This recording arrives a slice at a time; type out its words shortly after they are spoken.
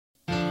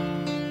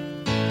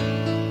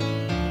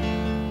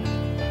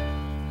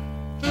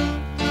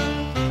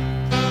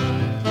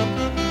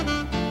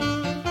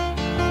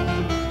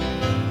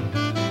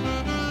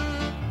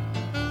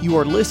You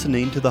are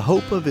listening to the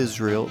Hope of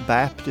Israel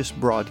Baptist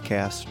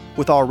broadcast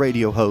with our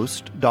radio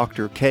host,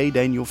 Dr. K.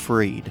 Daniel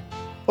Freed.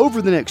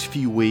 Over the next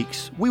few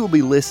weeks, we will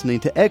be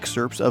listening to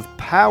excerpts of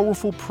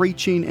powerful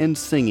preaching and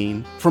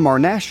singing from our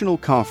national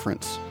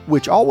conference,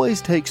 which always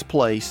takes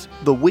place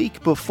the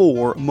week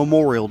before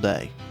Memorial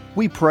Day.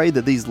 We pray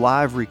that these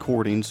live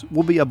recordings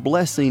will be a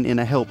blessing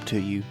and a help to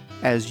you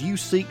as you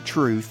seek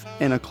truth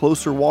and a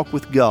closer walk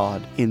with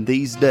God in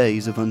these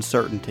days of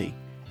uncertainty.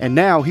 And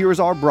now, here is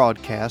our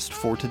broadcast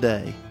for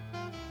today.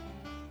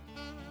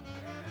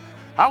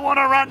 I want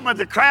to run with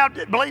the crowd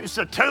that believes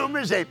the tomb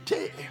is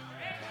empty.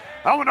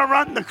 I want to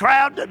run the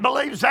crowd that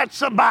believes that's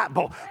the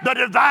Bible, the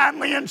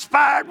divinely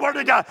inspired Word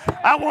of God.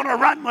 I want to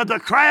run with the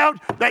crowd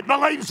that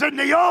believes in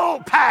the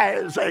old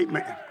paths.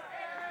 Amen.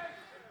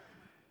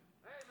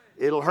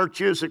 It'll hurt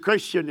you as a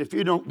Christian if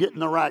you don't get in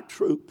the right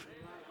troop.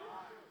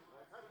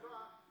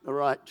 The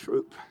right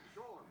troop.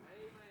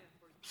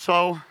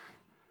 So,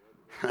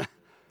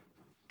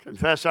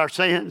 confess our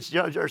sins,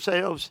 judge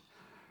ourselves,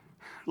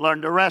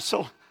 learn to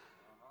wrestle,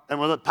 and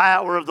with the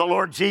power of the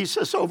Lord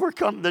Jesus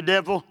overcome the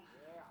devil.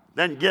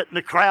 Then get in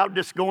the crowd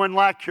that's going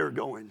like you're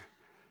going.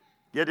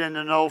 Get in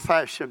an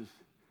old-fashioned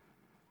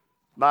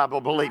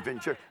Bible-believing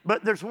church.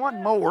 But there's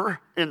one more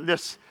in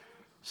this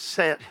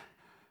set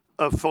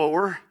of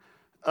four.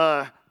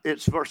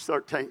 It's verse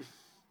 13.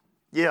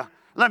 Yeah,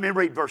 let me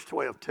read verse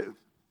 12 too.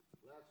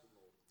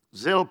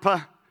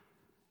 Zilpah,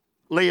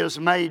 Leah's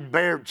maid,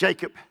 bare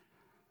Jacob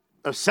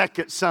a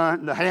second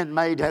son. The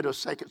handmaid had a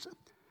second son.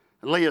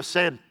 Leah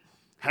said,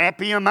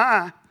 "Happy am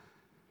I,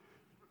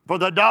 for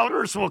the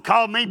daughters will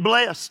call me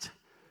blessed."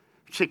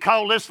 She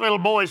called this little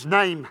boy's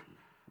name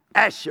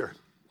Asher.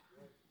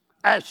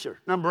 Asher,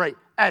 number 8,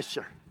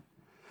 Asher.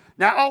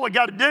 Now all we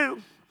got to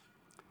do,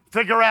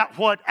 figure out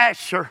what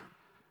Asher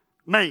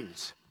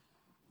means.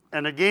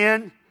 And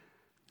again,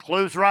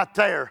 clues right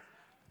there.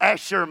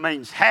 Asher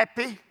means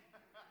happy,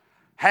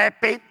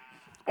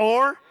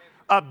 or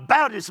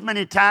about as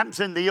many times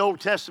in the Old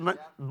Testament,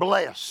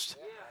 blessed.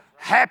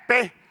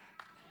 Happy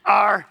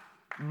or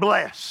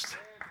blessed.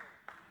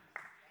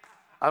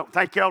 I don't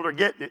think y'all are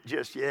getting it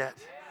just yet.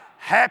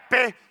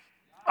 Happy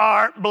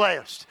or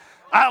blessed.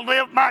 I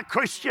live my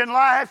Christian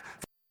life.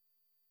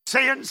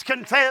 Sins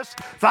confessed.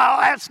 If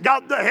I'll ask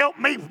God to help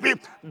me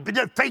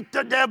defeat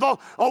the devil,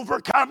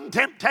 overcome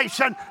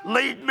temptation,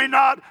 lead me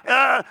not,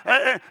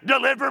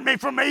 deliver me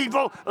from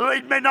evil,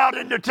 lead me not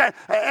into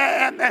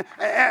and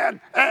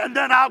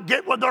then I'll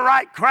get with the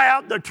right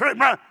crowd, the truth.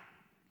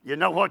 You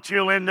know what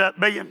you'll end up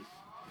being?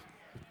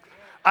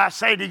 I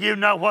say to you,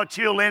 know what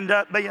you'll end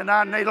up being?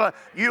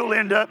 You'll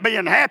end up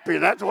being happy.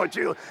 That's what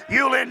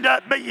you'll end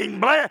up being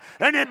blessed.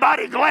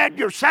 Anybody glad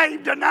you're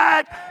saved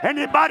tonight?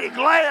 Anybody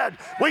glad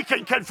we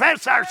can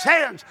confess our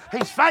sins?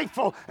 He's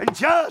faithful and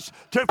just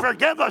to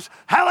forgive us.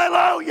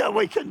 Hallelujah,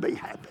 we can be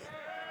happy.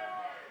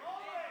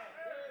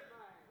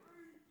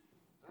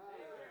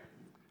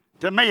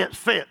 To me, it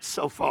fits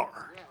so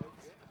far.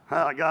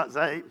 I got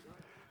saved.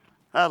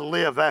 How to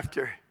live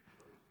after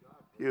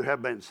you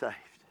have been saved.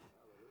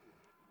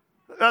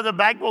 Brother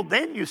Bagwell,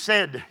 then you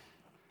said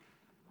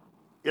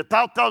you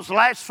thought those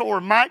last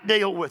four might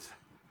deal with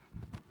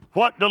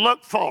what to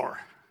look for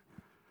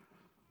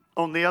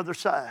on the other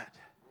side.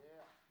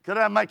 Could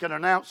I make an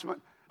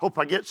announcement? Hope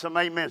I get some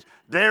amens.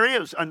 There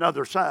is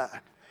another side.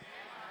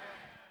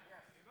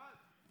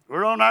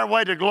 We're on our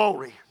way to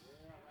glory.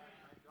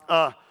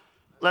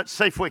 Let's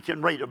see if we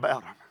can read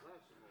about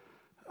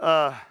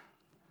them.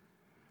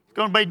 It's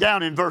going to be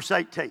down in verse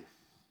 18,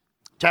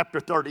 chapter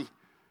 30,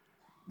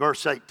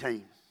 verse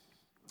 18.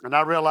 And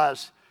I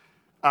realize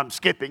I'm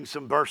skipping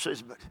some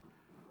verses, but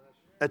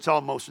it's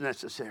almost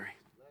necessary.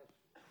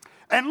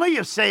 And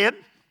Leah said,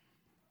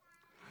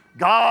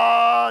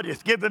 "God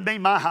hath given me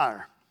my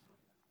hire,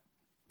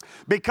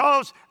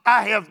 because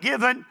I have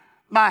given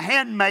my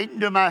handmaiden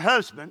to my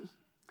husband."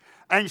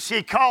 And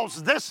she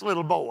calls this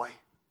little boy,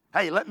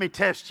 hey, let me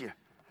test you.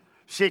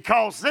 She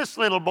calls this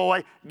little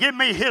boy, give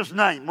me his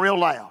name real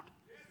loud.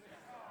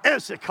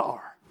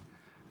 Issachar.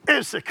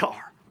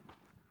 Issachar.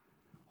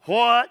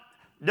 What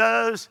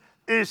does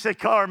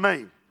Issachar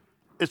mean?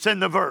 It's in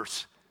the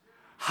verse.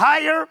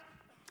 Hire,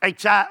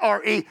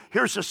 H-I-R-E.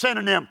 Here's the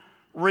synonym.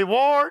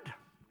 Reward,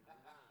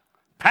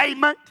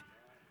 payment,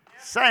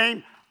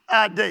 same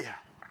idea.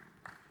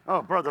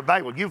 Oh, Brother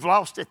Bagwell, you've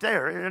lost it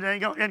there. It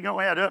ain't going to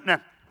add up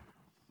now.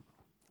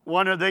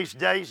 One of these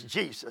days,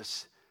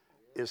 Jesus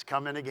is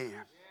coming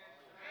again.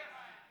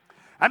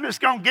 I'm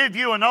just going to give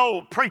you an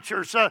old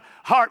preacher's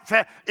heart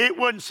fact. It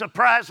wouldn't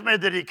surprise me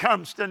that he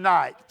comes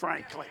tonight,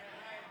 frankly.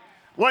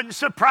 Wouldn't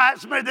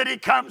surprise me that he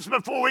comes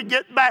before we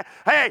get back.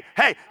 Hey,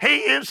 he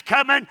is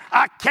coming.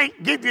 I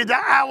can't give you the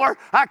hour.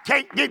 I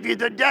can't give you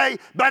the day,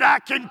 but I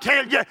can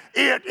tell you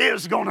it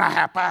is going to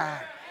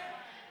happen.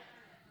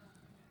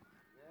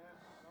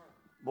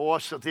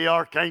 Voice of the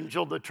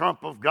archangel, the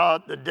trump of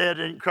God, the dead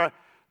in Christ.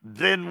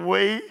 Then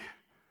we,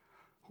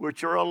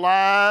 which are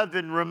alive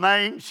and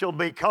remain, shall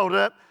be caught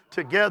up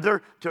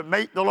together to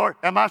meet the Lord.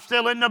 Am I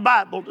still in the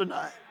Bible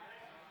tonight?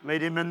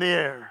 Meet him in the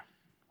air.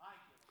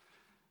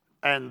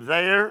 And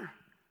there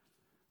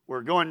we're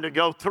going to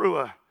go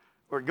through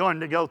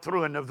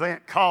an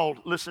event called,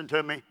 listen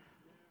to me,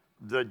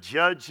 the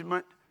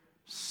judgment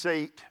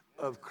seat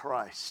of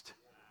Christ.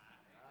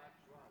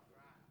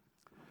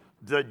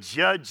 The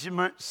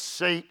judgment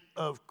seat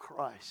of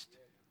Christ.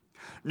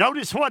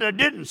 Notice what I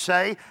didn't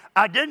say.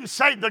 I didn't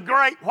say the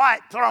great white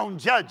throne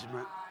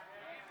judgment.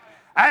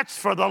 That's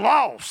for the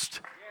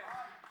lost.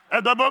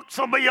 And the books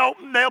will be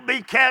opened. They'll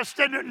be cast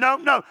in it.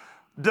 No.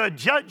 The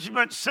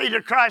judgment seat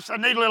of Christ. I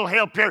need a little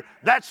help here.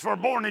 That's for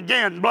born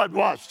again,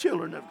 blood-washed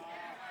children of God.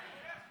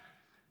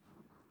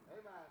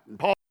 And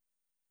Paul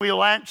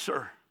will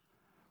answer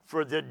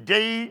for the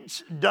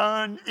deeds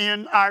done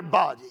in our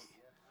body,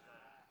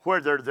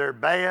 whether they're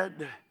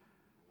bad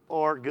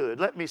or good.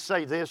 Let me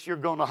say this. You're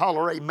going to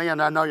holler amen.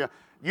 I know you.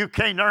 You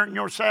can't earn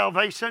your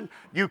salvation.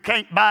 You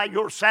can't buy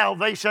your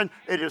salvation.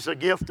 It is a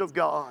gift of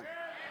God.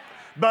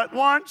 But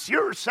once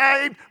you're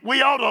saved,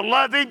 we ought to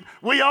love Him.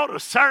 We ought to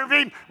serve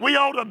Him. We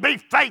ought to be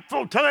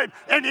faithful to Him.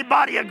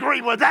 Anybody agree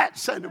with that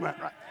sentiment?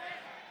 Right?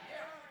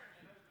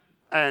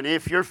 And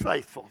if you're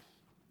faithful,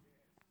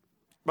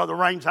 Brother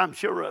Raines, I'm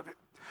sure of it.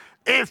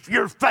 If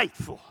you're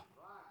faithful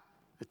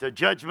at the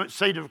judgment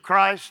seat of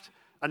Christ,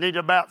 I need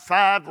about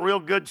 5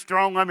 real good,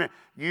 strong,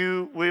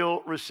 you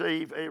will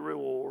receive a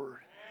reward.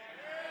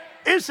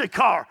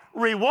 Issachar,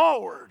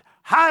 reward,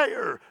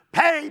 higher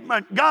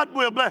payment. God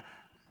will bless.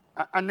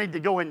 I need to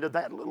go into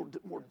that a little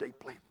more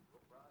deeply.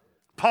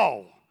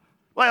 Paul.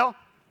 Well,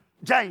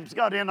 James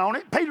got in on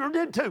it. Peter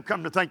did too,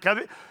 come to think of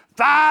it.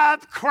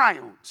 5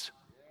 crowns.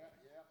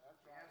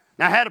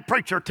 Now, I had a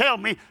preacher tell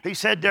me, he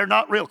said they're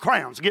not real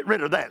crowns. Get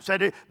rid of that.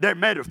 Said they're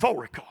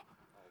metaphorical.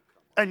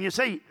 And you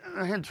see,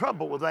 I had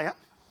trouble with that.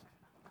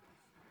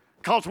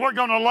 Because we're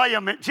going to lay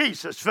them at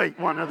Jesus' feet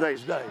one of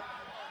these days.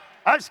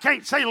 I just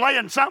can't see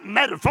laying something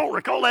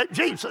metaphorical at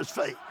Jesus'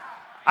 feet.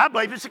 I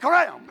believe it's a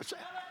crown.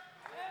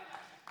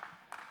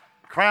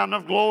 Crown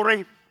of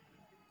glory,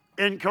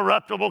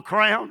 incorruptible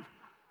crown,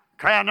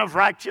 crown of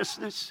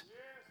righteousness,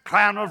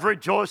 crown of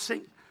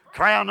rejoicing,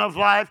 crown of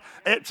life.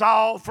 It's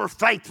all for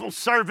faithful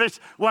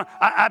service. Well,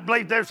 I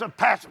believe there's a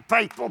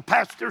faithful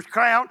pastor's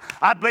crown.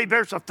 I believe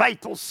there's a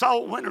faithful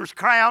soul winner's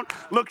crown.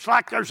 Looks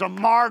like there's a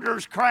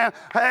martyr's crown.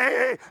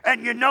 Hey,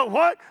 and you know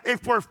what?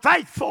 If we're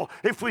faithful,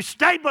 if we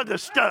stay with the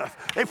stuff,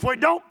 if we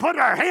don't put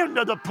our hand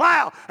to the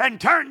plow and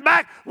turn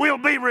back, we'll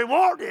be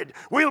rewarded.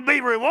 We'll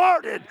be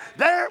rewarded.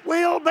 There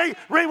will be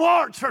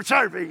rewards for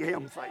serving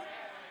Him faithfully.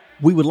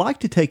 We would like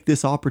to take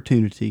this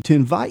opportunity to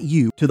invite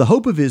you to the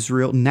Hope of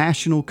Israel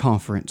National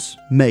Conference,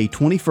 May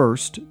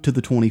 21st to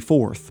the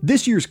 24th.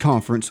 This year's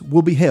conference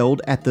will be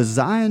held at the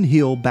Zion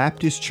Hill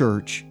Baptist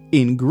Church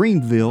in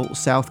Greenville,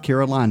 South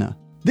Carolina.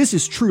 This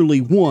is truly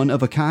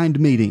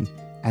one-of-a-kind meeting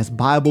as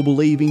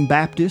Bible-believing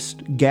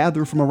Baptists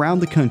gather from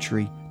around the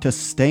country to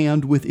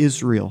stand with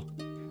Israel.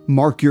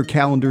 Mark your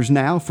calendars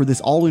now for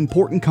this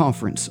all-important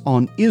conference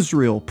on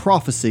Israel,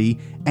 prophecy,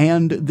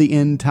 and the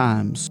end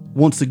times.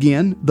 Once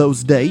again,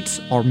 those dates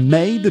are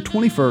May the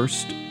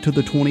 21st to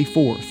the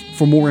 24th.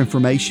 For more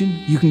information,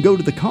 you can go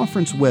to the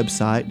conference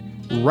website,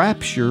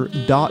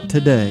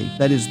 rapture.today.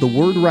 That is the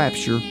word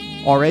rapture,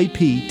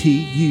 R-A-P-T-U-R-E,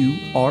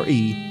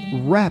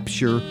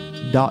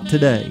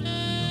 rapture.today.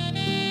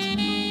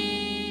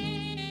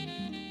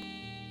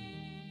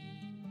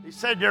 He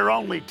said there are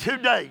only 2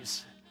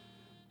 days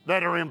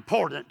that are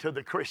important to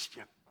the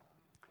Christian.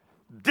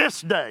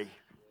 This day.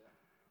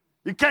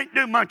 You can't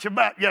do much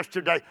about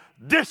yesterday.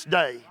 This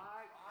day.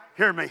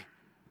 Hear me.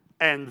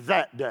 And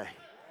that day.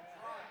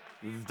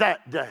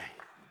 That day.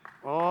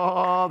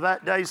 Oh,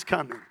 that day's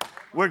coming.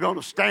 We're going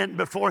to stand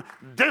before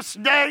this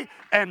day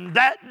and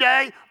that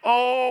day.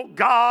 Oh,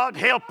 God,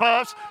 help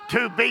us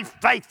to be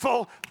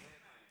faithful.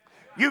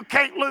 You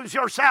can't lose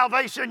your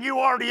salvation. You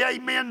already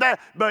amen that.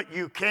 But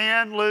you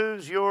can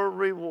lose your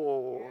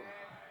reward.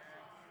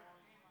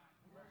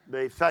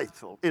 Be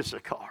faithful.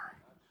 Issachar.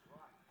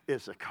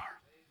 Issachar.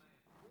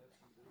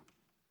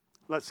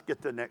 Let's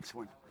get the next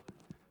one.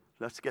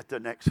 Let's get the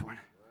next one.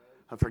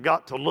 I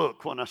forgot to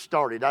look when I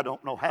started. I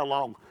don't know how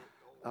long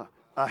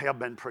I have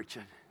been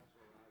preaching.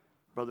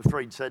 Brother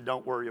Freed said,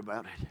 don't worry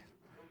about it.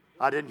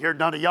 I didn't hear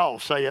none of y'all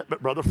say it,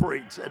 but Brother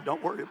Freed said,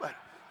 don't worry about it.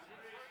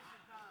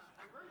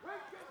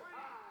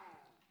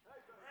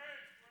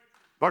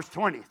 Verse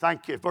 20.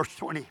 Thank you. Verse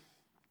 20.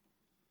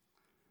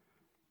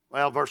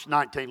 Well, verse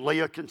 19,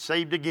 Leah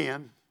conceived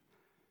again.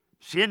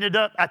 She ended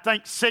up, I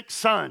think, 6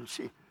 sons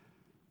she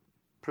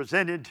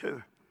presented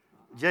to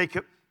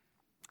Jacob.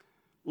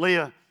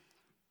 Leah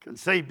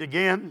conceived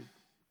again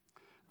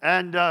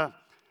and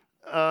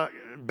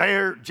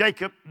bare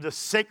Jacob the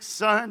 6th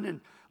son.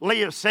 And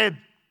Leah said,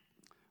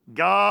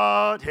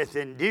 God hath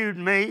endued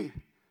me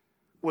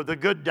with a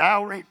good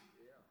dowry.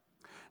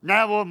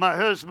 Now will my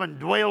husband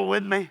dwell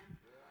with me,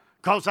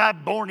 because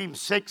I've borne him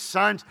 6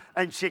 sons.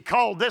 And she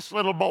called this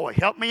little boy,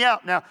 help me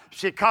out now,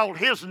 she called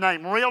his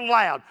name real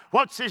loud.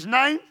 What's his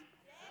name?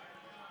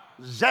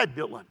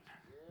 Zebulun.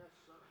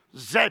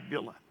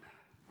 Zebulun.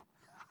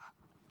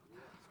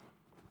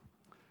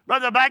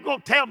 Brother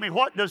Bagwell, tell me,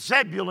 what does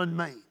Zebulun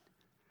mean?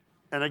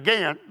 And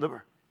again,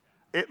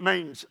 it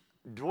means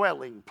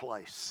dwelling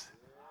place.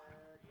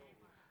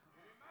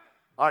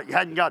 All right, you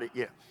hadn't got it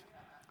yet.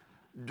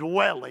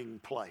 Dwelling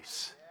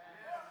place.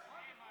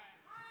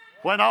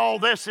 When all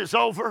this is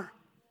over,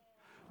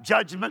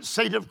 judgment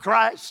seat of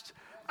Christ,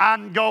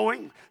 I'm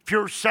going. If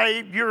you're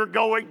saved, you're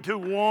going to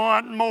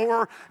one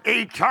more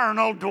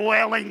eternal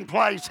dwelling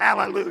place.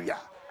 Hallelujah.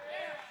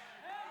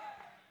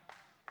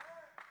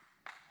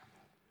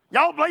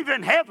 Y'all believe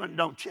in heaven,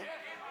 don't you?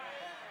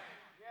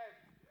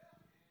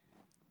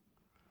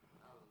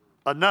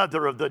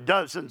 Another of the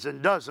dozens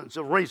and dozens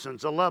of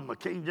reasons I love my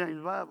King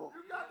James Bible.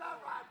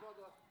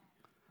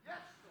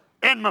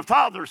 In my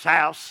Father's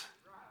house,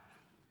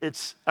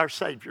 it's our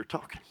Savior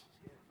talking.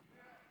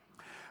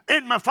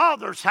 In my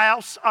Father's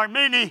house are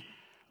many,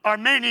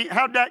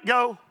 how'd that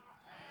go?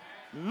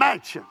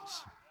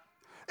 Mansions.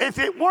 If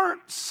it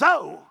weren't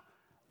so,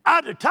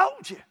 I'd have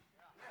told you.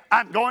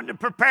 I'm going to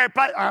prepare a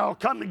place. I'll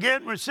come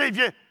again and receive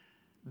you.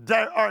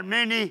 There are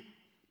many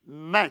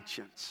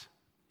mansions.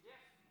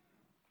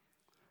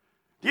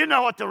 Do you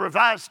know what the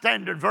Revised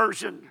Standard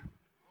Version?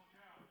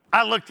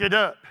 I looked it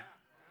up.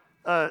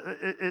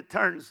 It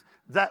turns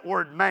that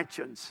word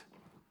mansions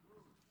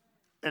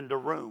into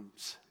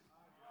rooms.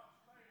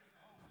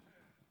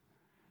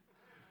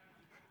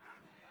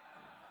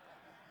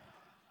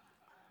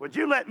 Would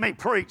you let me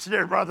preach,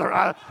 dear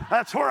brother?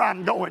 That's where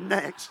I'm going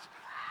next.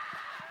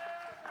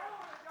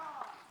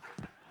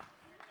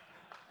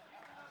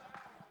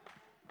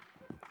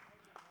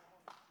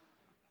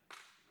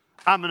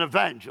 I'm an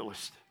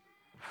evangelist.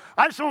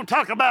 I just want to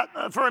talk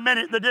about for a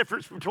minute the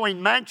difference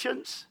between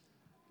mansions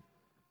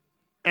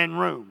and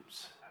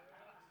rooms.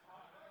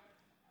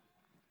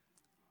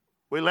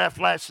 We left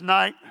last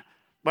night.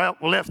 Well,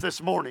 we left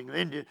this morning.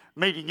 The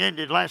meeting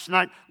ended last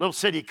night. Little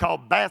city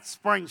called Bath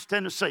Springs,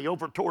 Tennessee,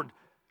 over toward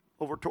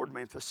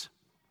Memphis.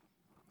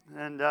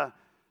 And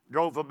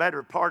drove a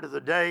better part of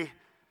the day.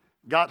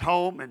 Got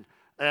home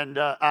and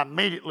I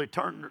immediately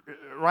turned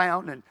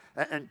around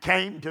and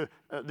came to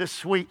this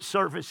sweet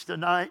service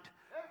tonight.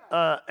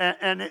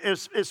 And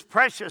it's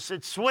precious,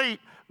 it's sweet,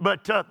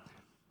 but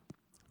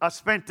I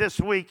spent this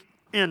week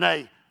in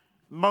a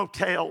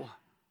motel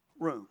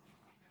room.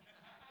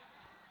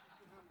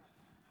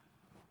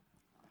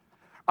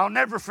 I'll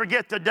never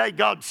forget the day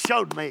God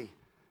showed me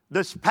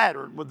this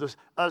pattern with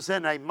us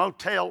in a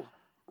motel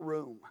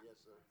room. Yes,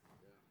 sir.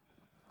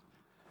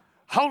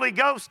 Yeah. Holy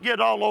Ghost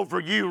get all over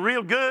you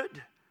real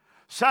good.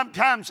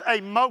 Sometimes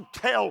a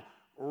motel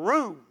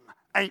room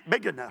ain't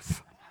big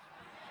enough.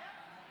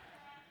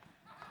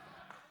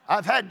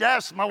 I've had to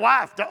ask my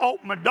wife to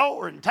open my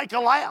door and take a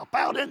lap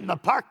out in the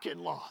parking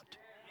lot.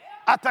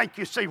 I think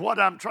you see what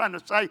I'm trying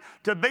to say.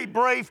 To be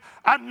brief,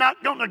 I'm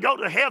not going to go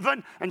to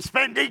heaven and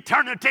spend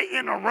eternity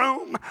in a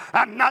room.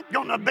 I'm not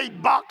going to be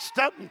boxed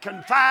up and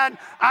confined.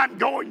 I'm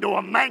going to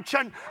a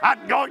mansion.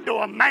 I'm going to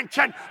a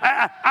mansion.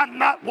 I'm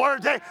not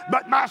worthy,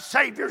 but my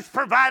Savior's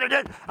provided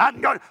it. I'm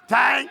going,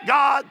 thank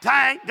God,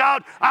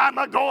 I'm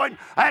a-going.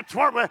 That's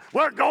where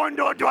we're going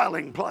to a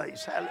dwelling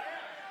place. Hallelujah.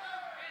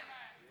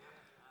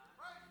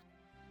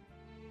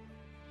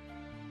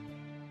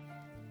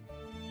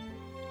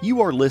 You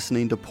are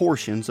listening to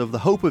portions of the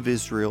Hope of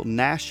Israel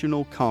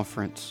National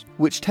Conference,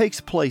 which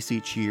takes place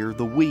each year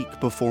the week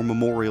before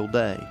Memorial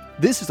Day.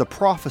 This is a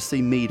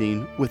prophecy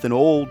meeting with an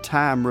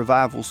old-time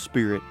revival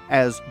spirit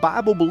as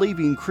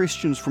Bible-believing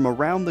Christians from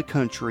around the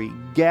country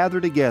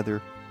gather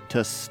together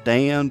to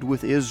stand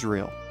with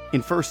Israel.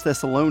 In 1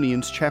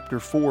 Thessalonians chapter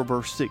 4,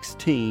 verse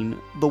 16,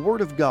 the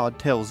Word of God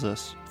tells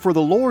us, "For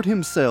the Lord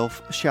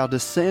himself shall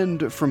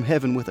descend from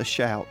heaven with a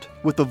shout,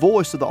 with the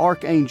voice of the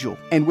archangel,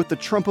 and with the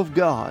trump of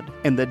God,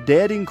 and the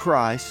dead in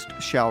Christ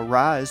shall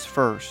rise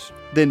first.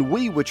 Then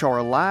we which are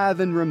alive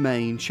and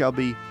remain shall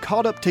be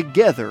caught up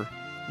together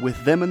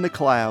with them in the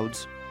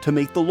clouds to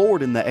meet the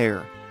Lord in the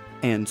air,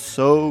 and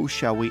so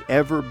shall we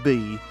ever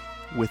be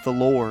with the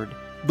Lord."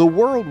 The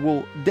world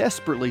will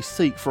desperately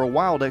seek for a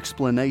wild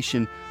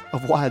explanation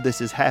of why this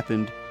has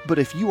happened, but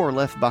if you are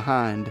left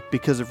behind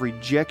because of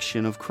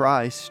rejection of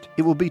Christ,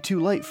 it will be too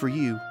late for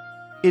you.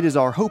 It is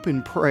our hope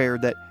and prayer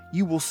that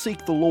you will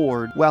seek the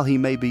Lord while he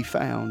may be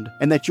found,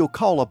 and that you'll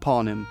call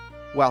upon him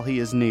while he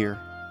is near.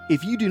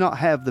 If you do not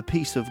have the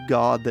peace of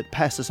God that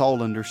passes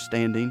all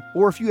understanding,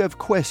 or if you have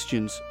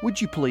questions,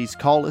 would you please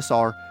call us?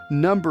 Our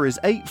number is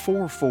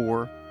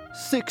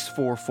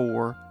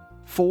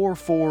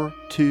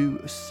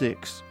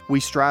 844-644-4426. We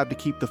strive to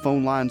keep the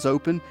phone lines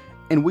open,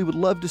 and we would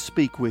love to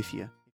speak with you.